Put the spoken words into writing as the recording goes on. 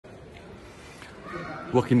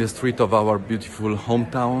walking the street of our beautiful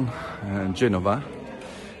hometown, Genova,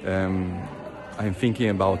 I'm thinking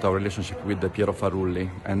about our relationship with Piero Farulli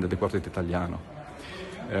and the Quartetto Italiano.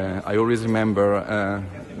 I always remember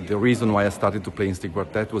the reason why I started to play in string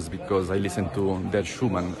quartet was because I listened to Der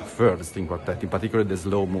Schumann third string quartet, in particular the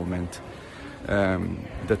slow movement.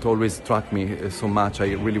 That always struck me so much.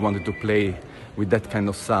 I really wanted to play with that kind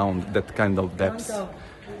of sound, that kind of depth.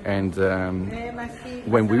 And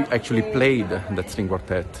when we actually played that string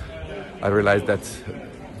quartet, I realized that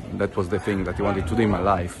that was the thing that I wanted to do in my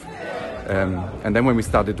life. And then when we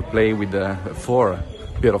started to play with for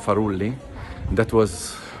Piero Farulli, that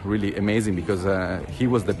was really amazing because he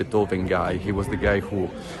was the Beethoven guy. He was the guy who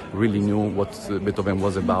really knew what Beethoven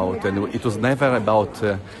was about. And it was never about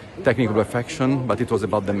technical perfection, but it was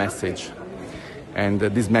about the message. And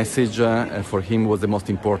this message for him was the most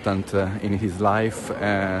important in his life,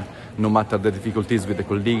 no matter the difficulties with the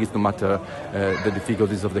colleagues, no matter the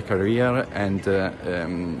difficulties of the career.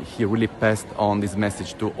 And he really passed on this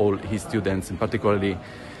message to all his students, and particularly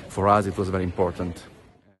for us it was very important.